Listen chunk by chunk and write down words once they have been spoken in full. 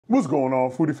What's going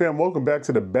on, foodie fam? Welcome back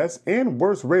to the best and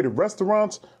worst rated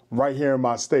restaurants right here in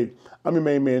my state. I'm your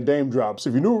main man, Dame Drops.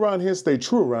 If you're new around here, stay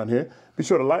true around here. Be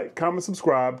sure to like, comment,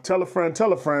 subscribe, tell a friend,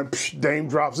 Psh, Dame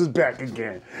Drops is back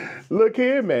again. Look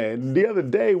here, man. The other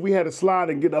day, we had to slide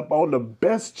and get up on the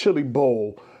best chili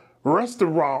bowl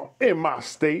restaurant in my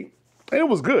state. And it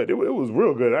was good. It was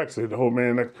real good, actually. The whole,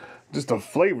 man, like, just the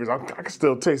flavors. I can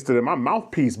still taste it in my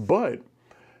mouthpiece, but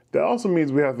that also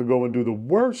means we have to go and do the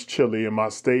worst chili in my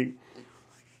state.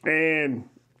 And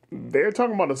they're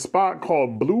talking about a spot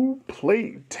called Blue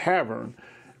Plate Tavern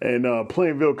in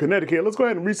Plainville, Connecticut. Let's go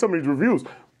ahead and read some of these reviews.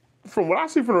 From what I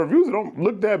see from the reviews, it don't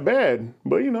look that bad.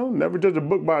 But, you know, never judge a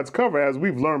book by its cover, as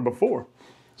we've learned before.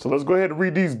 So let's go ahead and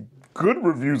read these good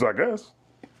reviews, I guess.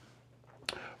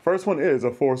 First one is a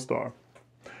 4-star.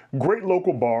 Great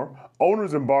local bar.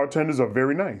 Owners and bartenders are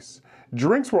very nice.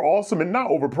 Drinks were awesome and not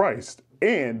overpriced.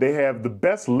 And they have the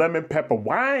best lemon pepper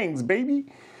wings, baby.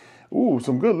 Ooh,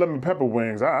 some good lemon pepper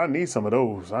wings. I need some of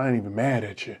those. I ain't even mad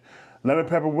at you. Lemon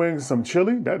pepper wings, some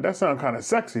chili. That sounds kind of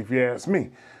sexy if you ask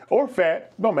me. Or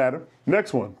fat, don't matter.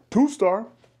 Next one, 2-star.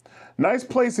 Nice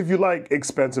place if you like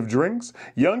expensive drinks,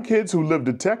 young kids who live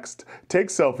to text, take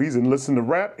selfies, and listen to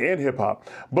rap and hip hop.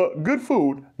 But good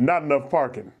food, not enough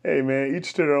parking. Hey man,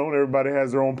 each to their own. Everybody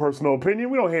has their own personal opinion.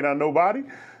 We don't hate on nobody.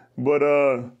 But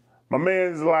my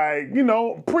man's like, you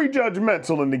know,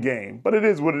 prejudgmental in the game. But it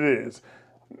is what it is.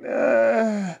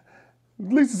 At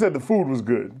least he said the food was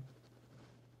good.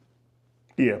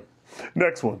 Yeah.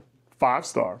 Next one,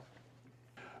 5-star.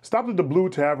 Stopped at the Blue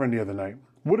Tavern the other night.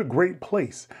 What a great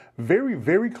place. Very,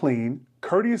 very clean,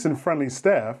 courteous and friendly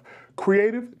staff,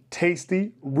 creative,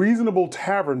 tasty, reasonable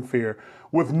tavern fare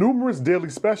with numerous daily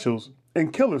specials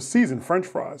and killer seasoned French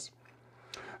fries.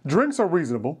 Drinks are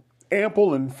reasonable,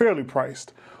 ample and fairly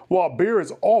priced, while beer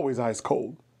is always ice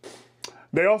cold.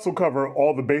 They also cover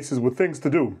all the bases with things to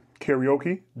do: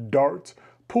 karaoke, darts,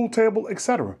 pool table,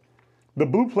 etc. The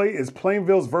Blue Plate is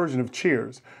Plainville's version of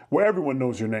Cheers, where everyone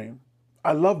knows your name.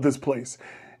 I love this place.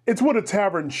 It's what a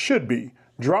tavern should be.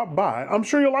 Drop by. I'm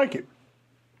sure you'll like it.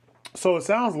 So it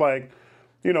sounds like,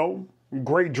 you know,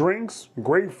 great drinks,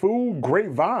 great food,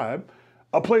 great vibe.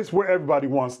 A place where everybody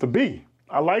wants to be.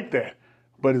 I like that.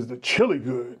 But is the chili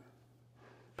good?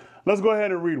 Let's go ahead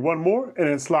and read one more and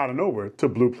then slide on over to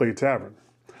Blue Plate Tavern.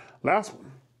 Last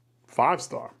one,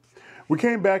 5-star. We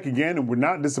came back again and we're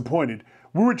not disappointed.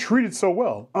 We were treated so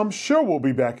well. I'm sure we'll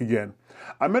be back again.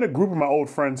 I met a group of my old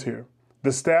friends here.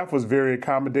 The staff was very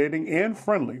accommodating and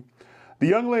friendly. The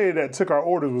young lady that took our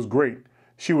orders was great.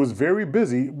 She was very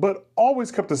busy, but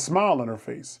always kept a smile on her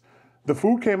face. The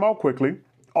food came out quickly.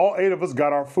 All 8 of us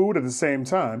got our food at the same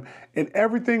time, and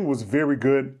everything was very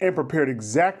good and prepared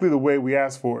exactly the way we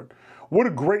asked for it. What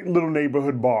a great little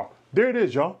neighborhood bar. There it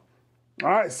is, y'all. All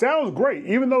right, sounds great.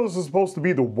 Even though this is supposed to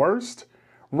be the worst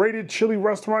rated chili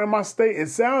restaurant in my state, it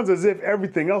sounds as if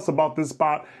everything else about this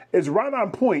spot is right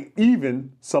on point,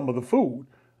 even some of the food.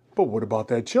 But what about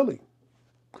that chili?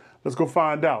 Let's go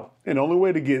find out. And the only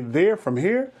way to get there from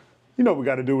here, you know what we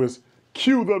got to do is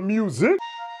cue the music.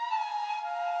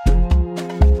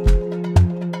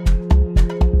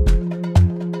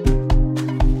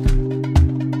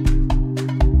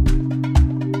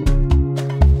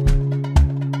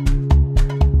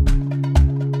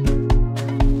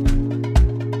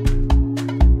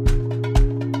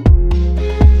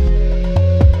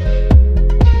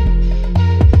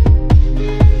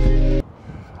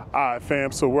 All right,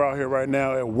 fam, so we're out here right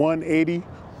now at 180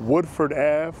 Woodford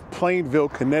Ave, Plainville,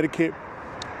 Connecticut,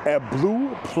 at Blue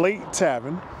Plate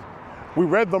Tavern. We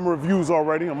read them reviews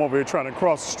already. I'm over here trying to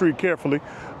cross the street carefully,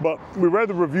 but we read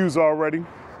the reviews already.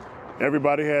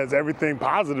 Everybody has everything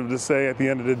positive to say at the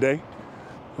end of the day.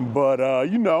 But,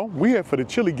 you know, we're here for the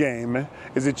chili game, man.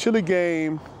 Is the chili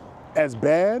game as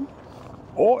bad,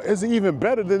 or is it even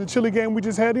better than the chili game we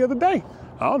just had the other day?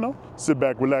 I don't know. Sit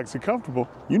back, relax, and comfortable.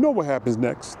 You know what happens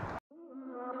next.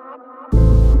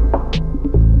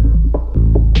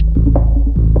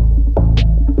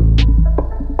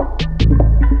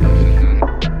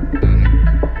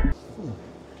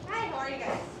 Hi, how are you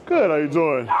guys? Good, how you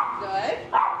doing?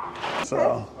 Good.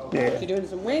 So, yeah. You doing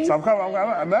some wings? So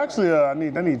I'm actually, I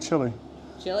need chili.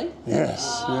 Chili?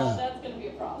 Yes, yeah. That's going to be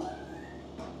a problem.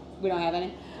 We don't have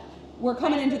any. We're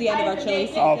coming into the end of our chili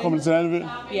season. Oh, coming to the end of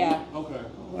it? Yeah. Okay.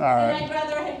 All And right. I'd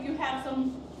rather have you have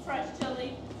some fresh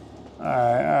chili. All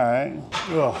right.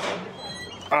 Ugh.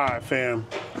 All right, fam.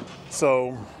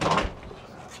 So,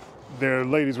 their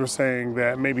ladies were saying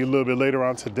that maybe a little bit later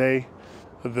on today,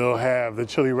 they'll have the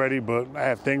chili ready, but I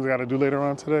have things I got to do later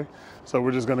on today. So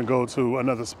we're just going to go to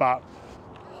another spot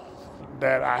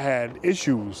that I had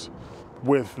issues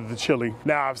with the chili.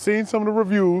 Now, I've seen some of the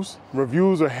reviews.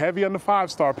 Reviews are heavy on the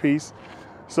 5-star piece.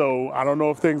 So I don't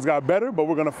know if things got better, but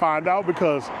we're gonna find out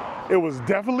because it was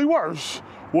definitely worse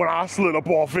when I slid up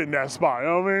off in that spot, you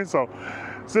know what I mean? So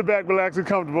sit back, relax, and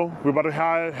comfortable. We're about to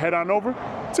head on over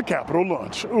to Capital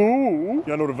Lunch. Ooh,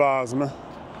 y'all know the vibes, man.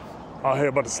 Out here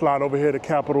about to slide over here to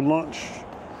Capital Lunch.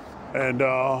 And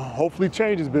hopefully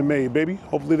change has been made, baby.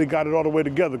 Hopefully they got it all the way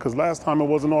together, because last time it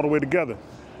wasn't all the way together.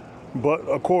 But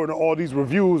according to all these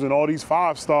reviews and all these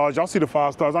 5 stars, y'all see the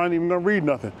 5 stars, I ain't even gonna read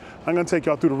nothing. I'm gonna take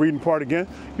y'all through the reading part again.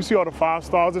 You see all the 5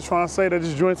 stars that's trying to say that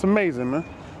this joint's amazing, man.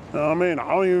 You know what I mean?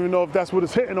 I don't even know if that's what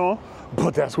it's hitting on,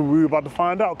 but that's what we're about to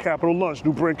find out. Capital Lunch,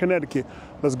 New Britain, Connecticut.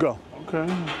 Let's go. Okay,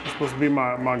 it's supposed to be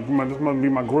this must be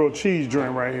my grilled cheese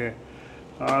joint right here.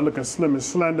 Looking slim and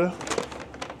slender.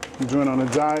 Joint on a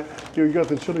diet. Yo, you got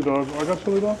the chili dog. I got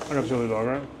chili dog? I got chili dog,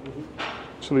 right?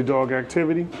 Chili dog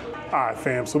activity. All right,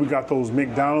 fam, so we got those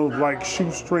McDonald's-like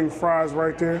shoestring fries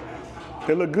right there.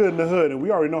 They look good in the hood, and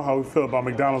we already know how we feel about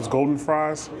McDonald's golden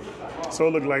fries. So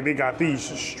it looked like they got these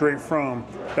straight from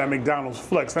that McDonald's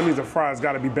flex. That means the fries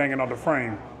gotta be banging out the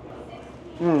frame.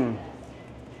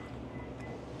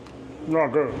 Not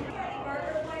good.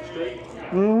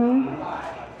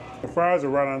 The fries are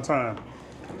right on time.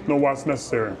 No watch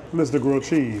necessary. This is the grilled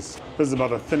cheese. This is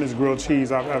about the thinnest grilled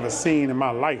cheese I've ever seen in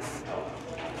my life.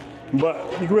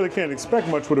 But you really can't expect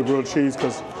much with a grilled cheese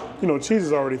because, you know, cheese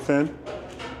is already thin.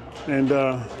 And,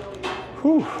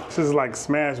 this is like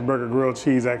smash burger grilled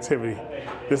cheese activity.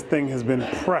 This thing has been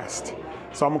pressed.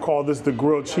 So I'm gonna call this the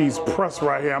grilled cheese press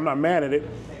right here. I'm not mad at it.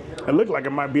 It looked like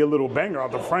it might be a little banger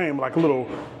out the frame, like a little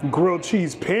grilled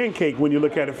cheese pancake when you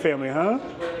look at it, family, huh?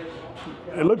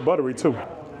 It looked buttery too.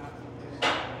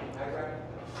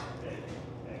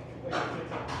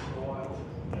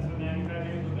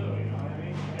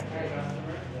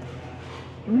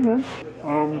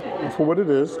 For what it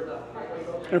is,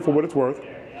 and for what it's worth,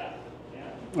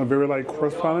 a very light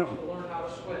crust on it.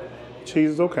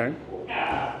 Cheese is okay.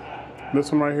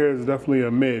 This one right here is definitely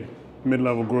a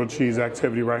mid-level grilled cheese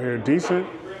activity right here. Decent.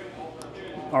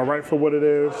 All right for what it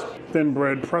is. Thin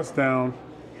bread, pressed down.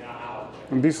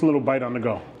 A decent little bite on the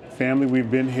go. Family, we've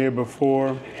been here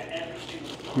before,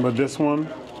 but this one,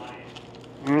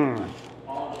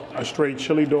 a straight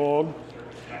chili dog.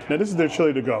 Now this is their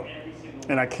chili to go.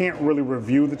 And I can't really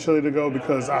review the chili to go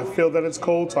because I feel that it's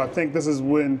cold. So I think this is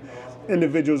when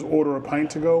individuals order a pint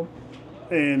to go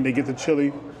and they get the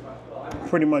chili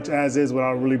pretty much as is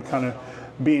without really kind of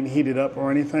being heated up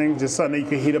or anything. Just something that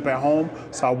you can heat up at home.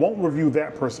 So I won't review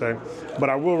that per se, but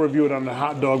I will review it on the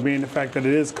hot dog, being the fact that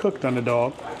it is cooked on the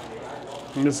dog.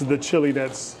 And this is the chili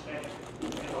that's,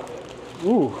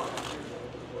 ooh,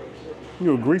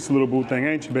 you a greasy little boo thing,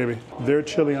 ain't you, baby? Their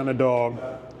chili on the dog.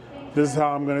 This is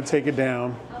how I'm gonna take it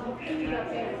down.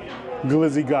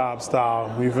 Glizzy Gob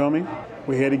style, you feel me?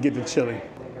 We're here to get the chili.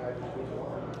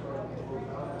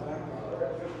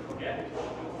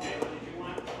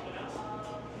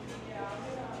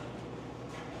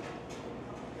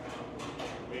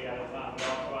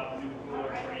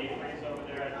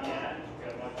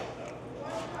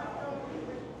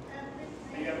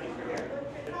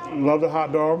 Love the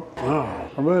hot dog. Oh,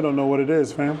 I really don't know what it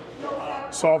is, fam.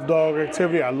 Soft dog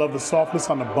activity. I love the softness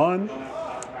on the bun,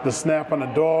 the snap on the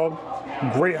dog.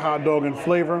 Great hot dog in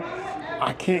flavor.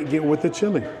 I can't get with the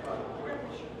chili.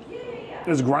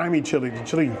 It's grimy chili. The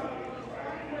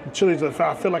chili,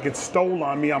 I feel like it stole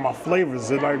on me on my flavors.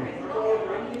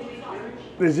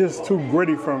 It's just too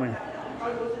gritty for me,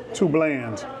 too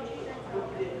bland.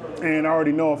 And I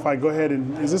already know if I go ahead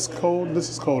and, is this cold? This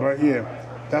is cold, right? Yeah,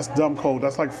 that's dumb cold.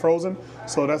 That's like frozen.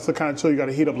 So that's the kind of chili you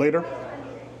gotta heat up later.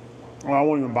 Well, I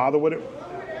won't even bother with it.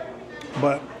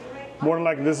 But more than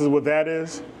likely, this is what that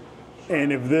is.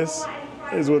 And if this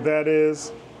is what that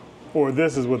is, or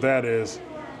this is what that is,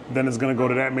 then it's gonna go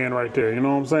to that man right there. You know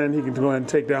what I'm saying? He can go ahead and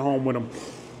take that home with him.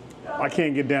 I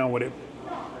can't get down with it.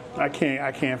 I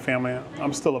can't, family.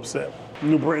 I'm still upset.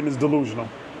 New Britain is delusional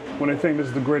when they think this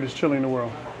is the greatest chili in the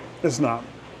world. It's not.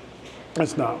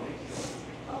 It's not.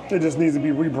 It just needs to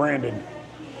be rebranded.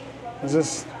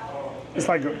 It's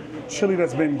like a chili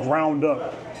that's been ground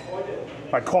up,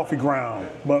 like coffee ground,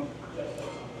 but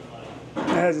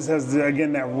it just has,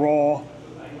 again, that raw,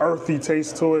 earthy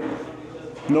taste to it.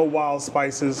 No wild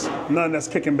spices, none that's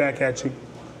kicking back at you.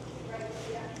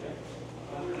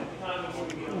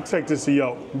 Take this to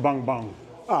yo, bang bang.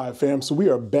 All right, fam, so we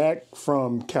are back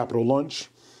from Capital Lunch.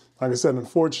 Like I said,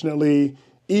 unfortunately,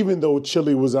 even though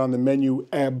chili was on the menu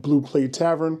at Blue Plate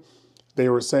Tavern, they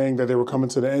were saying that they were coming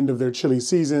to the end of their chili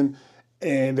season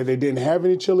and that they didn't have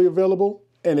any chili available.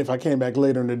 And if I came back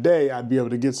later in the day, I'd be able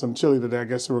to get some chili that I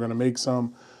guess they were gonna make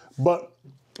some. But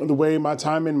the way my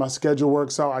timing, my schedule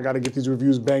works out, I got to get these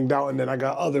reviews banged out, and then I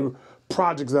got other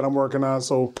projects that I'm working on.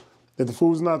 So if the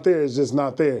food's not there, it's just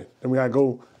not there. And we got to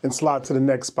go and slide to the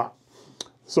next spot.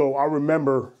 So I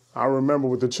remember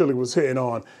what the chili was hitting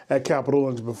on at Capital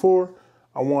Lunch before.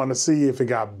 I wanted to see if it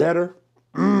got better.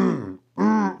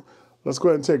 Let's go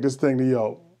ahead and take this thing to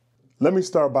yo. Let me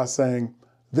start by saying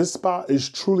this spot is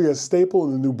truly a staple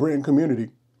in the New Britain community.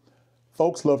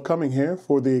 Folks love coming here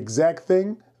for the exact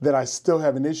thing that I still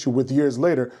have an issue with years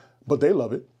later, but they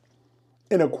love it.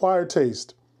 An acquired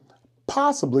taste.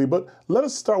 Possibly, but let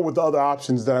us start with the other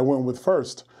options that I went with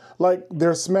first, like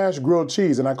their smashed grilled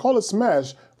cheese, and I call it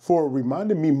smash for it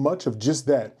reminded me much of just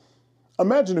that.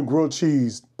 Imagine a grilled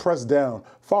cheese pressed down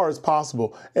far as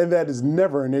possible, and that is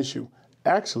never an issue.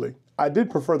 Actually, I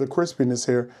did prefer the crispiness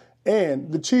here,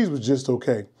 and the cheese was just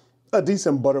okay. A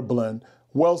decent butter blend,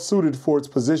 well suited for its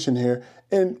position here,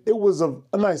 and it was of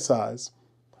a nice size.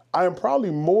 I am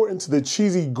probably more into the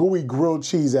cheesy, gooey grilled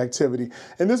cheese activity,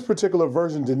 and this particular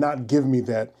version did not give me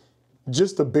that.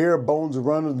 Just the bare bones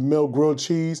run-of-the-mill grilled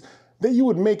cheese that you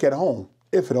would make at home,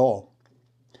 if at all.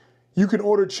 You can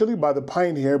order chili by the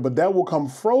pint here, but that will come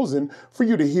frozen for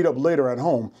you to heat up later at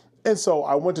home. And so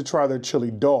I went to try their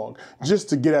chili dog, just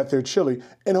to get at their chili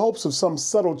in hopes of some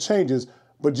subtle changes,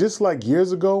 but just like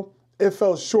years ago, it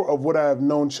fell short of what I have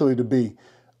known chili to be.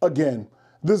 Again,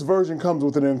 this version comes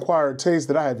with an acquired taste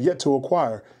that I have yet to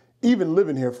acquire, even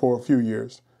living here for a few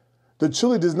years. The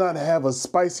chili does not have a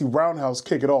spicy roundhouse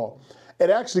kick at all. It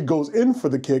actually goes in for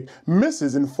the kick,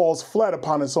 misses, and falls flat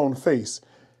upon its own face.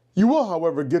 You will,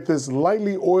 however, get this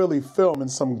lightly oily film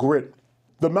and some grit.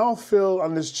 The mouthfeel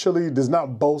on this chili does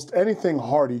not boast anything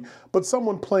hearty, but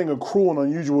someone playing a cruel and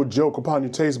unusual joke upon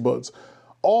your taste buds.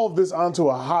 All of this onto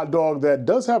a hot dog that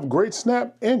does have great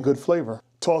snap and good flavor.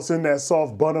 Toss in that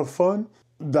soft bun of fun.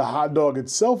 The hot dog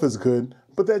itself is good,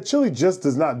 but that chili just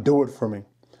does not do it for me.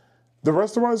 The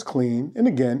restaurant is clean, and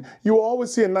again, you will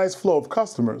always see a nice flow of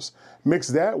customers. Mix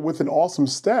that with an awesome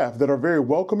staff that are very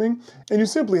welcoming, and you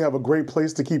simply have a great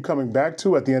place to keep coming back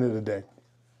to at the end of the day.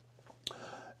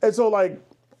 And so, like,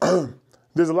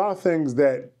 there's a lot of things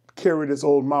that carry this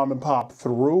old mom and pop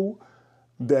through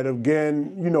that,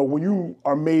 again, you know, when you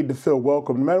are made to feel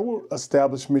welcome, no matter what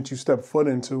establishment you step foot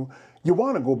into, you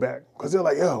want to go back because they're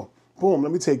like, yo, boom,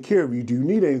 let me take care of you. Do you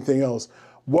need anything else?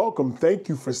 Welcome. Thank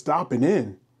you for stopping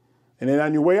in. And then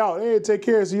on your way out, hey, take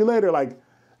care. See you later. Like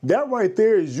that right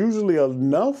there is usually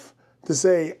enough to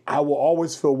say, I will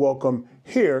always feel welcome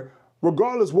here,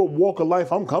 regardless what walk of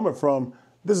life I'm coming from.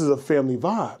 This is a family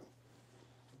vibe.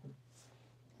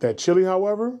 That chili,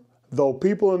 however, though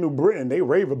people in New Britain, they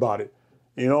rave about it.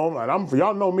 You know, and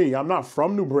y'all know me, I'm not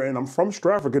from New Britain. I'm from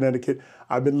Stratford, Connecticut.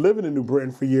 I've been living in New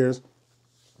Britain for years.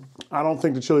 I don't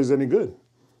think the chili's any good.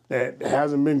 It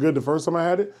hasn't been good the first time I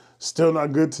had it. Still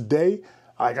not good today.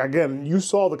 Like, again, you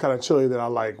saw the kind of chili that I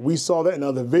like. We saw that in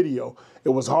another video. It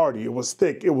was hearty, it was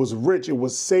thick, it was rich, it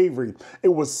was savory, it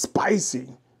was spicy,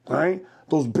 right?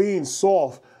 Those beans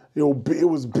soft, it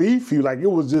was beefy, like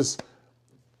it was just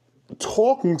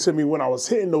talking to me when I was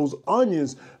hitting those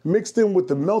onions mixed in with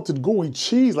the melted gooey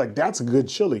cheese. Like, that's a good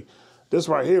chili. This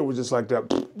right here was just like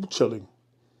that chili.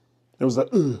 It was like,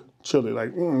 chili,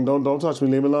 like, don't touch me,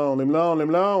 leave me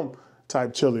alone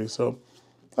type chili. So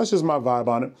that's just my vibe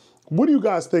on it. What do you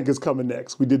guys think is coming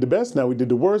next? We did the best, now we did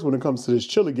the worst when it comes to this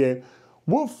chili game.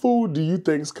 What food do you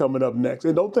think is coming up next?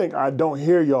 And don't think I don't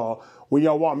hear y'all when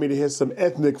y'all want me to hit some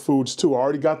ethnic foods too. I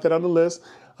already got that on the list.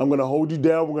 I'm gonna hold you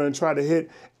down. We're gonna try to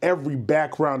hit every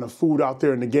background of food out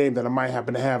there in the game that I might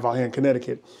happen to have out here in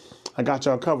Connecticut. I got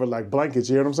y'all covered like blankets,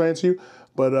 you hear what I'm saying to you?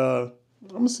 But I'm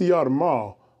gonna see y'all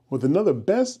tomorrow with another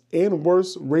best and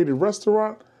worst rated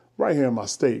restaurant right here in my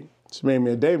state. It's Me On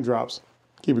Cameo Dame Drops.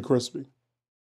 Keep it crispy.